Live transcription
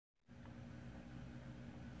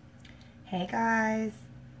Hey guys,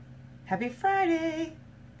 happy Friday.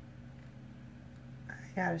 I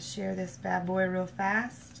gotta share this bad boy real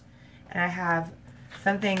fast. And I have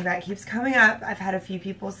something that keeps coming up. I've had a few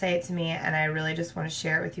people say it to me, and I really just want to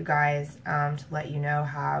share it with you guys to let you know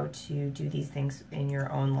how to do these things in your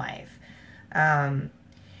own life.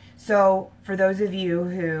 So for those of you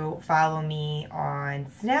who follow me on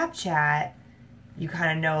Snapchat, you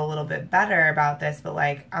kind of know a little bit better about this, but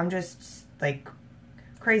like I'm just like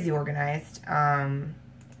crazy organized.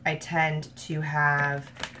 I tend to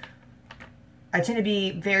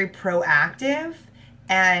be very proactive,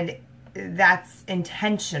 and that's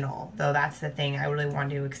intentional, though. That's the thing I really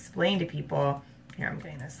want to explain to people. Here, I'm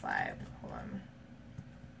getting this live. Hold on.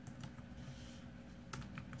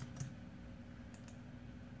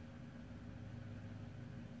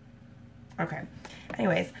 Okay.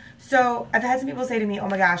 Anyways, so I've had some people say to me, oh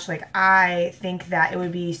my gosh, like I think that it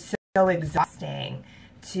would be so exhausting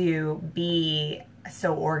to be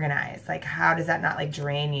so organized. Like, how does that not like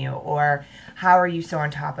drain you? Or how are you so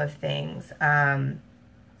on top of things?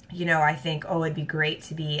 You know, I think, oh, it'd be great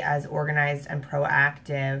to be as organized and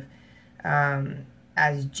proactive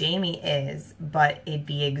as Jamie is, but it'd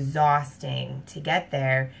be exhausting to get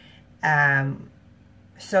there.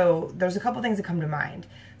 So there's a couple things that come to mind.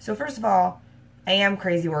 So first of all, I am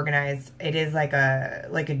crazy organized. It is like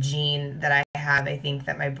a gene that I have. I think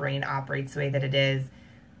that my brain operates the way that it is,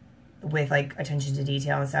 with like attention to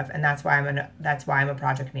detail and stuff, and that's why I'm a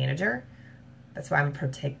project manager. That's why I'm a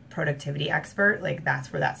productivity expert. Like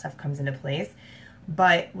that's where that stuff comes into place.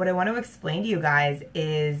 But what I want to explain to you guys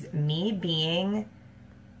is me being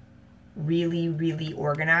really, really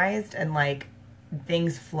organized and like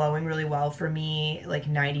things flowing really well for me like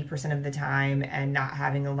 90% of the time, and not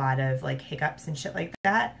having a lot of like hiccups and shit like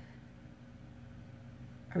that.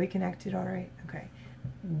 Are we connected all right? Okay.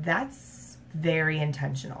 That's very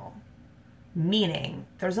intentional. Meaning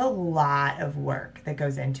there's a lot of work that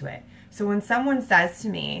goes into it. So when someone says to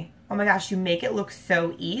me, oh my gosh, you make it look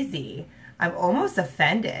so easy, I'm almost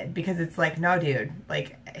offended, because it's like, no dude,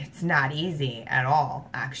 like it's not easy at all,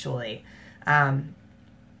 actually. It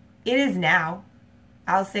is now.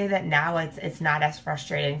 I'll say that now it's not as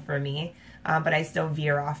frustrating for me, but I still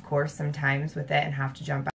veer off course sometimes with it and have to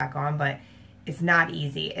jump back on, but it's not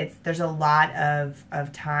easy. There's a lot of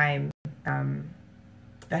time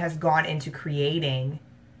that has gone into creating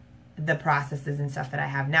the processes and stuff that I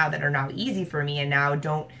have now that are now easy for me, and now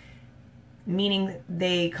don't, meaning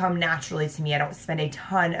they come naturally to me. I don't spend a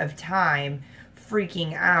ton of time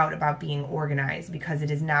freaking out about being organized, because it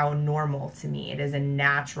is now normal to me. It is a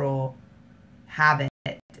natural habit.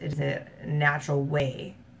 It is a natural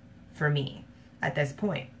way for me at this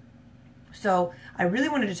point. So I really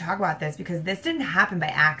wanted to talk about this because this didn't happen by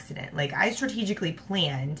accident. Like, I strategically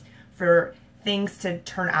planned for things to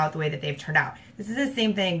turn out the way that they've turned out. This is the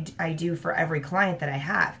same thing I do for every client that I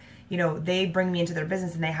have. You know, they bring me into their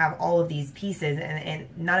business and they have all of these pieces, and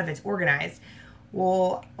none of it's organized.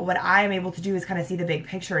 Well, what I'm able to do is kind of see the big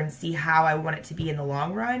picture and see how I want it to be in the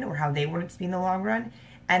long run, or how they want it to be in the long run.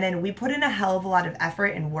 And then we put in a hell of a lot of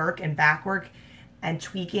effort and work and back work and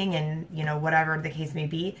tweaking and, you know, whatever the case may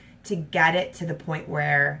be, to get it to the point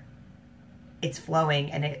where it's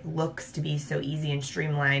flowing and it looks to be so easy and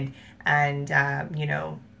streamlined and, you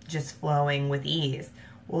know, just flowing with ease.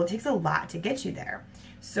 Well, it takes a lot to get you there.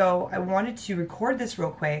 So I wanted to record this real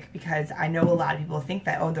quick because I know a lot of people think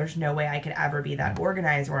that, oh, there's no way I could ever be that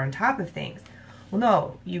organized or on top of things. Well,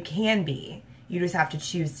 no, you can be. You just have to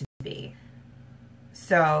choose to be.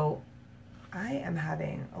 So I am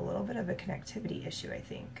having a little bit of a connectivity issue, I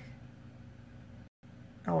think.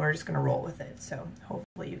 Oh, we're just going to roll with it. So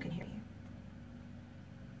hopefully you can hear me.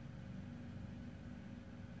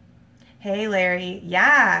 Hey, Larry.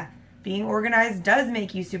 Yeah, being organized does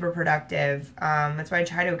make you super productive. That's why I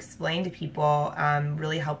try to explain to people,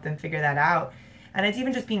 really help them figure that out. And it's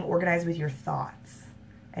even just being organized with your thoughts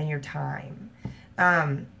and your time.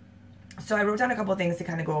 So I wrote down a couple of things to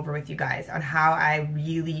kind of go over with you guys on how I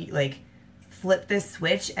really like flipped this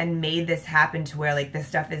switch and made this happen to where like this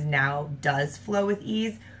stuff is now does flow with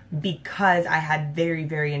ease, because I had very,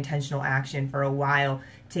 very intentional action for a while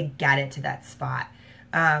to get it to that spot.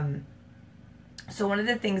 So one of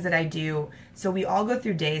the things that I do, so we all go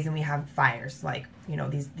through days and we have fires, like, you know,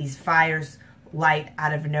 these fires light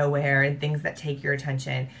out of nowhere, and things that take your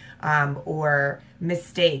attention, or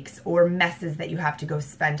mistakes or messes that you have to go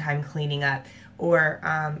spend time cleaning up, or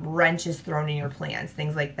wrenches thrown in your plans,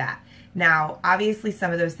 things like that. Now, obviously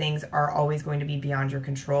some of those things are always going to be beyond your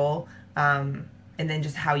control, and then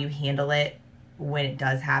just how you handle it when it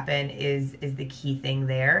does happen is the key thing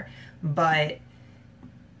there. But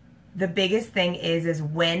the biggest thing is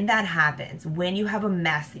when that happens, when you have a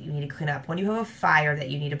mess that you need to clean up, when you have a fire that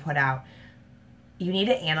you need to put out, you need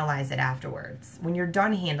to analyze it afterwards. When you're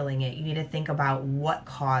done handling it, you need to think about what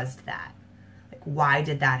caused that. Like, why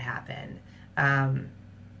did that happen?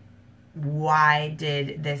 Why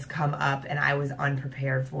did this come up and I was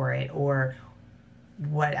unprepared for it, or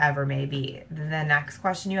whatever may be. The next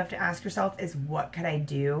question you have to ask yourself is, what could I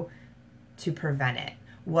do to prevent it?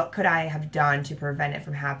 What could I have done to prevent it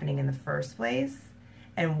from happening in the first place?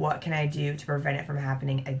 And what can I do to prevent it from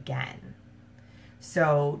happening again?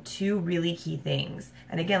 So 2 really key things.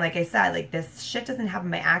 And again, like I said, like, this shit doesn't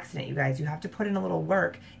happen by accident, you guys. You have to put in a little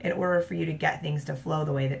work in order for you to get things to flow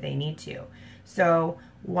the way that they need to. So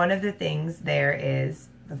one of the things there is,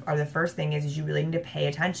 or the first thing is you really need to pay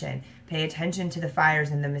attention. Pay attention to the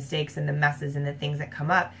fires and the mistakes and the messes and the things that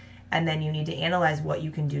come up. And then you need to analyze what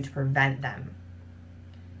you can do to prevent them.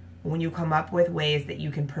 When you come up with ways that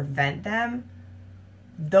you can prevent them,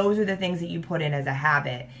 those are the things that you put in as a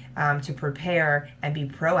habit to prepare and be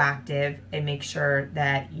proactive and make sure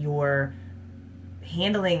that you're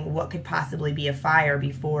handling what could possibly be a fire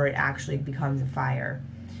before it actually becomes a fire.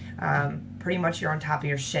 Pretty much you're on top of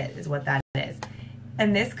your shit is what that is.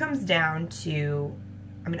 And this comes down to,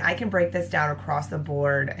 I mean, I can break this down across the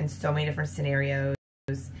board in so many different scenarios.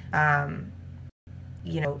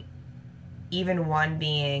 You know, even one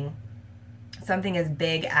being something as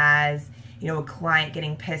big as, you know, a client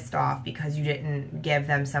getting pissed off because you didn't give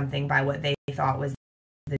them something by what they thought was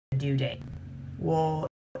the due date. Well,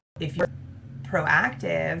 if you're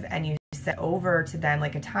proactive and you set over to them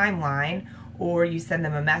like a timeline, or you send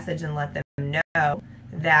them a message and let them know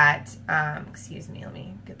that, excuse me, let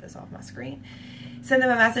me get this off my screen. Send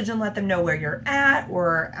them a message and let them know where you're at,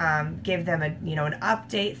 or give them a, you know, an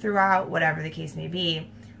update throughout, whatever the case may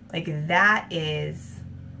be. Like, that is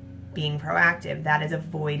being proactive. That is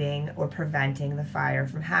avoiding or preventing the fire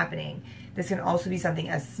from happening. This can also be something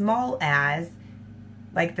as small as,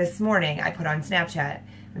 like this morning, I put on Snapchat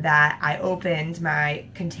that I opened my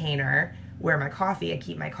container where I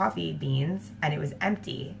keep my coffee beans, and it was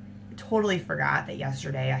empty. I totally forgot that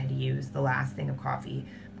yesterday I had used the last thing of coffee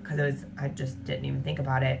because I just didn't even think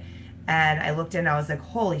about it. And I looked in and I was like,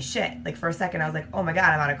 holy shit. Like, for a second I was like, oh my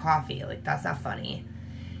God, I'm out of coffee. Like, that's not funny.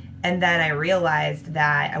 And then I realized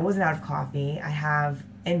that I wasn't out of coffee. I have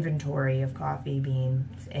inventory of coffee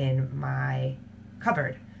beans in my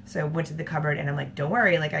cupboard. So I went to the cupboard and I'm like, don't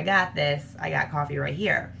worry, like, I got this. I got coffee right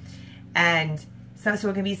here. And so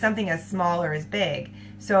it can be something as small or as big.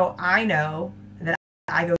 So I know that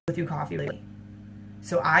I go through coffee lately.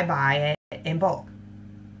 So I buy it in bulk.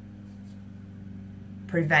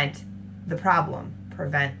 Prevent the problem,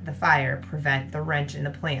 prevent the fire, prevent the wrench in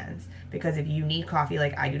the plans. Because if you need coffee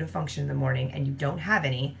like I do to function in the morning and you don't have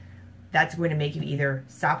any, that's going to make you either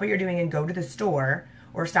stop what you're doing and go to the store,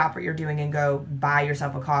 or stop what you're doing and go buy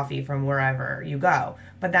yourself a coffee from wherever you go.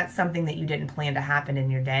 But that's something that you didn't plan to happen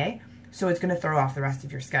in your day, so it's going to throw off the rest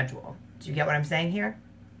of your schedule. Do you get what I'm saying here?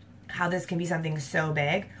 How this can be something so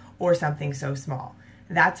big or something so small.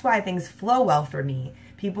 That's why things flow well for me.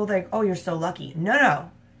 People think, oh, you're so lucky.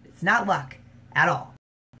 No, it's not luck at all.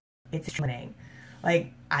 It's planning.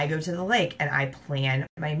 Like, I go to the lake and I plan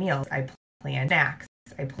my meals. I plan snacks.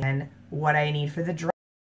 I plan what I need for the drive.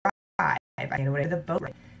 I plan what I need for the boat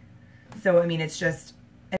ride. So, I mean, it's just,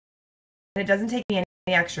 it doesn't take me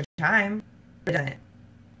any extra time. It doesn't.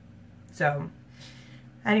 So,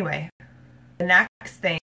 anyway, the next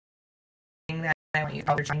thing that I want you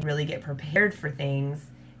to try and really get prepared for things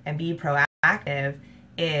and be proactive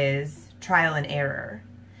is trial and error.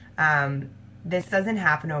 This doesn't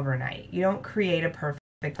happen overnight. You don't create a perfect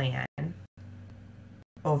plan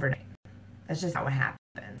overnight. That's just not what happens.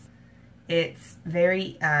 It's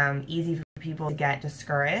very easy for people to get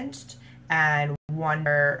discouraged and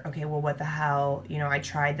wonder, okay, well, what the hell? You know, I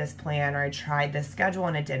tried this plan or I tried this schedule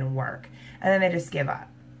and it didn't work. And then they just give up.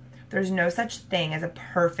 There's no such thing as a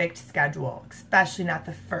perfect schedule, especially not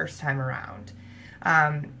the first time around.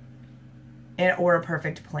 Or a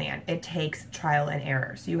perfect plan. It takes trial and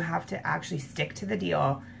error. So you have to actually stick to the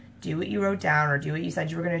deal, do what you wrote down or do what you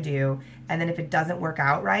said you were going to do, and then if it doesn't work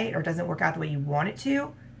out right or doesn't work out the way you want it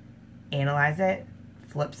to, analyze it,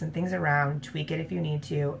 flip some things around, tweak it if you need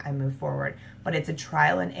to, and move forward. But it's a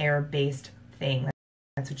trial and error based thing.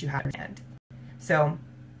 That's what you have to understand. So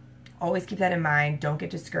always keep that in mind. Don't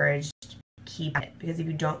get discouraged. Keep at it, because if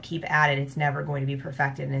you don't keep at it, it's never going to be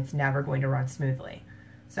perfected and it's never going to run smoothly.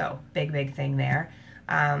 So big thing there.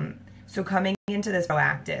 So coming into this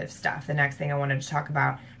proactive stuff, the next thing I wanted to talk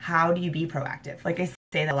about, how do you be proactive? Like, I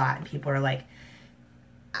say that a lot and people are like,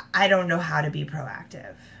 I don't know how to be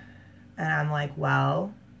proactive. And I'm like,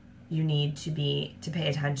 well, you need to pay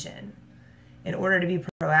attention. In order to be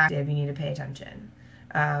proactive, you need to pay attention.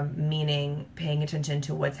 Meaning paying attention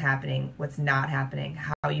to what's happening, what's not happening,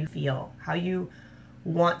 how you feel, how you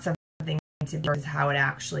want something to be versus how it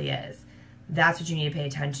actually is. That's what you need to pay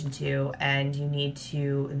attention to, and you need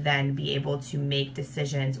to then be able to make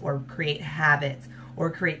decisions or create habits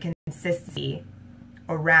or create consistency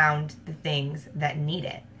around the things that need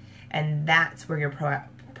it. And that's where your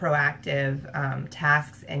proactive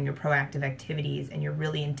tasks and your proactive activities and your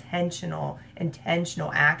really intentional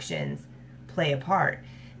actions play a part.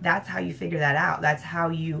 That's how you figure that out. That's how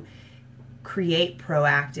you create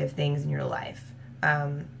proactive things in your life.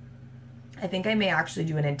 I think I may actually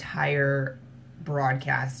do an entire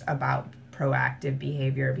broadcast about proactive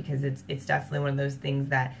behavior, because it's definitely one of those things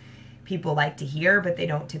that people like to hear, but they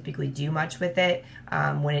don't typically do much with it,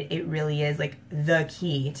 when it really is like the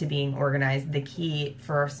key to being organized, the key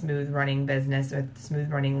for a smooth running business or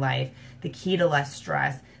smooth running life, the key to less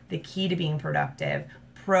stress, the key to being productive.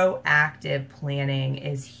 Proactive planning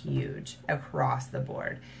is huge across the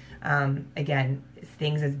board. Again,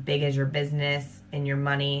 things as big as your business and your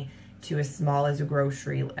money to as small as a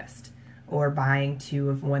grocery list, or buying two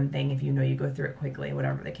of one thing if you know you go through it quickly,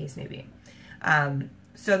 whatever the case may be.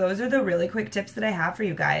 So those are the really quick tips that I have for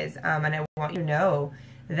you guys. And I want you to know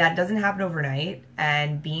that doesn't happen overnight,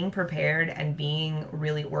 and being prepared and being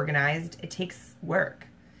really organized, it takes work.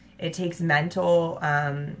 It takes mental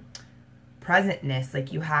presentness.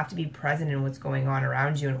 Like, you have to be present in what's going on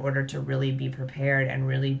around you in order to really be prepared and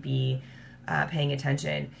really be paying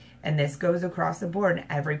attention. And this goes across the board in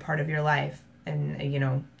every part of your life. And, you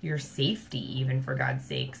know, your safety, even, for God's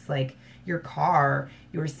sakes, like your car,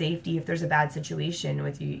 your safety if there's a bad situation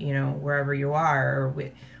with you, you know, wherever you are,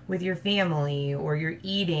 or with your family, or your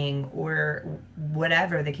eating, or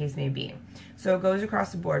whatever the case may be. So it goes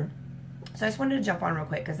across the board. So I just wanted to jump on real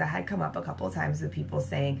quick, because that had come up a couple of times with people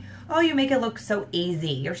saying, oh, you make it look so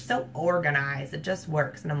easy. You're so organized. It just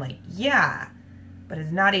works. And I'm like, yeah, but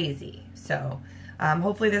it's not easy. So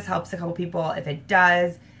hopefully this helps a couple people. If it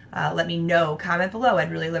does, let me know. Comment below.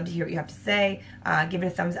 I'd really love to hear what you have to say. Give it a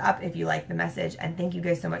thumbs up if you like the message. And thank you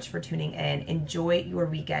guys so much for tuning in. Enjoy your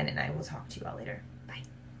weekend, and I will talk to you all later.